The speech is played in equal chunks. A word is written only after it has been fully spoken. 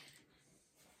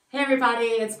Hey everybody,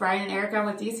 it's Brian and Erica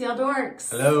with DCL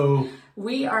Dorks. Hello.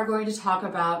 We are going to talk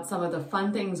about some of the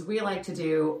fun things we like to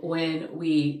do when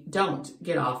we don't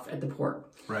get off at the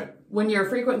port. Right. When you're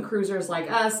frequent cruisers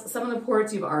like us, some of the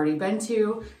ports you've already been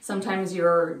to, sometimes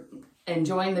you're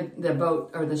enjoying the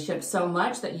boat or the ship so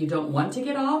much that you don't want to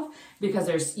get off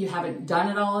because you haven't done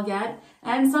it all yet.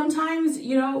 And sometimes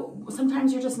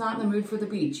you're just not in the mood for the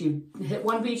beach. You hit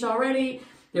one beach already.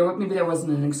 Maybe there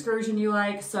wasn't an excursion you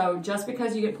like. So just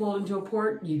because you get pulled into a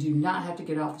port, you do not have to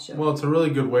get off the ship. Well, it's a really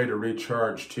good way to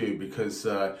recharge too, because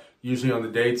usually on the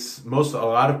dates, a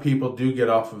lot of people do get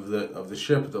off of the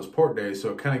ship at those port days. So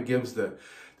it kind of gives the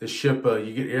ship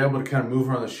you're able to kind of move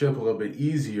around the ship a little bit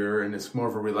easier, and it's more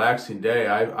of a relaxing day.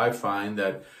 I find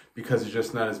that because there's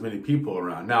just not as many people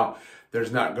around. Now,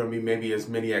 there's not going to be maybe as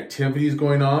many activities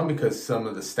going on because some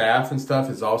of the staff and stuff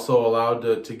is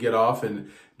allowed to get off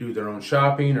and do their own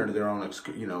shopping or their own,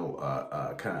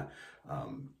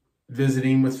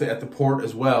 visiting at the port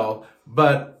as well.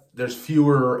 But there's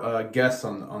fewer guests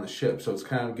on the ship, so it's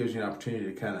kind of gives you an opportunity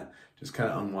to kind of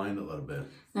unwind a little bit.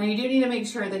 Now, you do need to make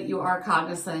sure that you are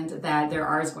cognizant that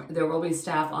there will be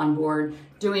staff on board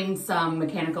doing some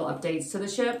mechanical updates to the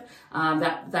ship.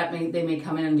 They may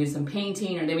come in and do some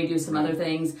painting, or they may do some other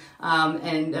things,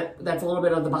 and that's a little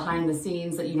bit of the behind the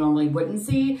scenes that you normally wouldn't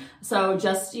see. So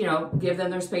just give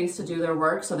them their space to do their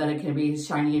work so that it can be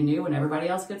shiny and new when everybody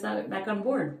else gets back on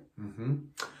board. Mm-hmm.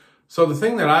 So the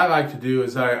thing that I like to do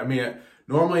is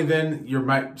normally then you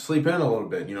might sleep in a little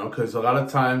bit, because a lot of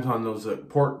times on those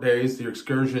port days, the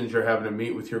excursions, you're having to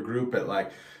meet with your group at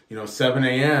 7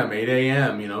 a.m., 8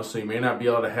 a.m., so you may not be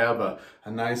able to have a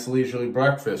nice leisurely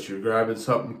breakfast. You're grabbing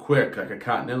something quick, like a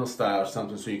continental style or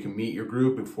something, so you can meet your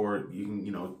group before you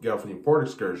can, get off on your port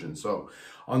excursion. So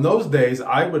on those days,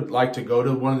 I would like to go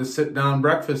to one of the sit-down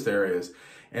breakfast areas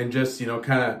and just,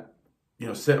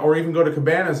 sit, or even go to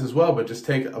cabanas as well, but just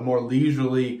take a more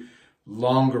leisurely,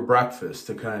 longer breakfast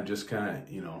to kind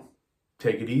of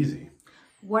take it easy.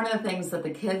 One of the things that the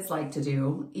kids like to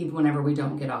do, even whenever we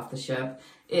don't get off the ship,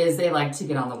 is they like to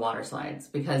get on the water slides,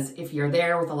 because if you're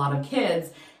there with a lot of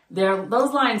kids,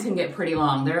 those lines can get pretty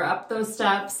long. They're up those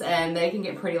steps and they can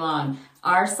get pretty long.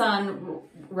 Our son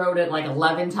rode it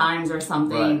 11 times or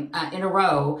something in a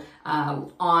row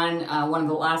on one of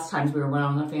the last times we went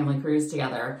on a family cruise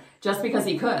together, just because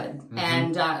he could. Mm-hmm.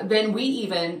 And then we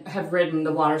even have ridden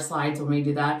the water slides when we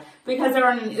do that because there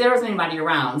wasn't anybody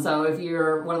around. So if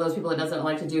you're one of those people that doesn't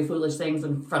like to do foolish things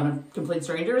in front of complete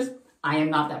strangers, I am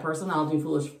not that person. I'll do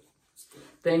foolish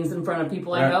things in front of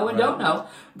people I know and don't know.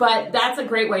 But that's a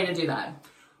great way to do that.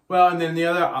 Well, and then the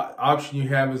other option you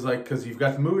have is because you've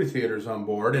got the movie theaters on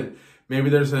board, and maybe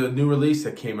there's a new release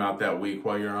that came out that week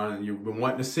while you're on, and you've been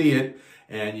wanting to see it,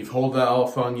 and you've held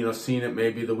off on, seeing it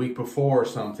maybe the week before or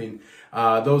something.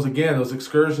 Those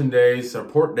excursion days or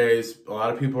port days, a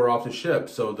lot of people are off the ship,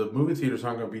 so the movie theaters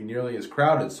aren't going to be nearly as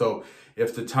crowded. So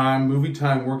if the movie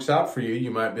time works out for you,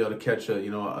 you might be able to catch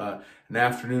an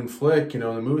afternoon flick, in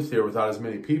the movie theater without as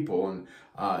many people, and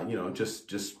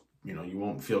you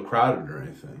won't feel crowded or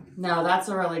anything. No, that's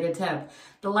a really good tip.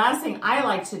 The last thing I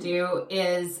like to do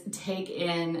is take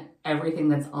in everything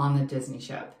that's on the Disney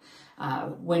ship.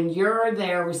 When you're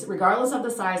there, regardless of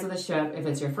the size of the ship, if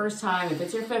it's your first time, if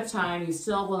it's your fifth time, you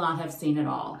still will not have seen it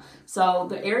all. So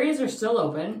the areas are still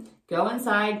open. Go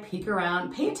inside, peek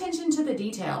around, pay attention to the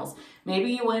details.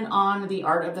 Maybe you went on the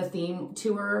Art of the Theme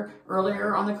tour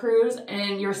earlier on the cruise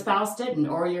and your spouse didn't,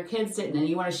 or your kids didn't, and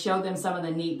you want to show them some of the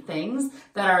neat things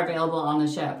that are available on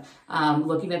the ship.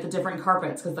 Looking at the different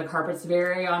carpets, because the carpets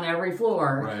vary on every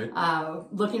floor. Right.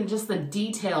 Looking at just the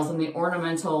details and the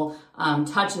ornamental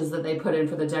touches that they put in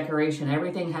for the decoration.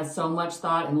 Everything has so much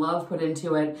thought and love put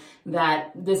into it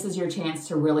that this is your chance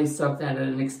to really soak that in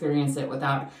and experience it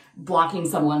without blocking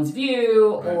someone's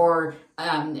view, right, or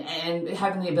and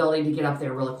having the ability to get up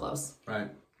there really close. Right.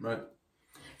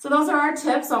 So those are our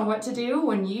tips on what to do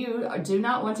when you do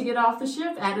not want to get off the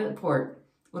ship at a port.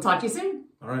 We'll talk to you soon.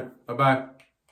 All right. Bye-bye.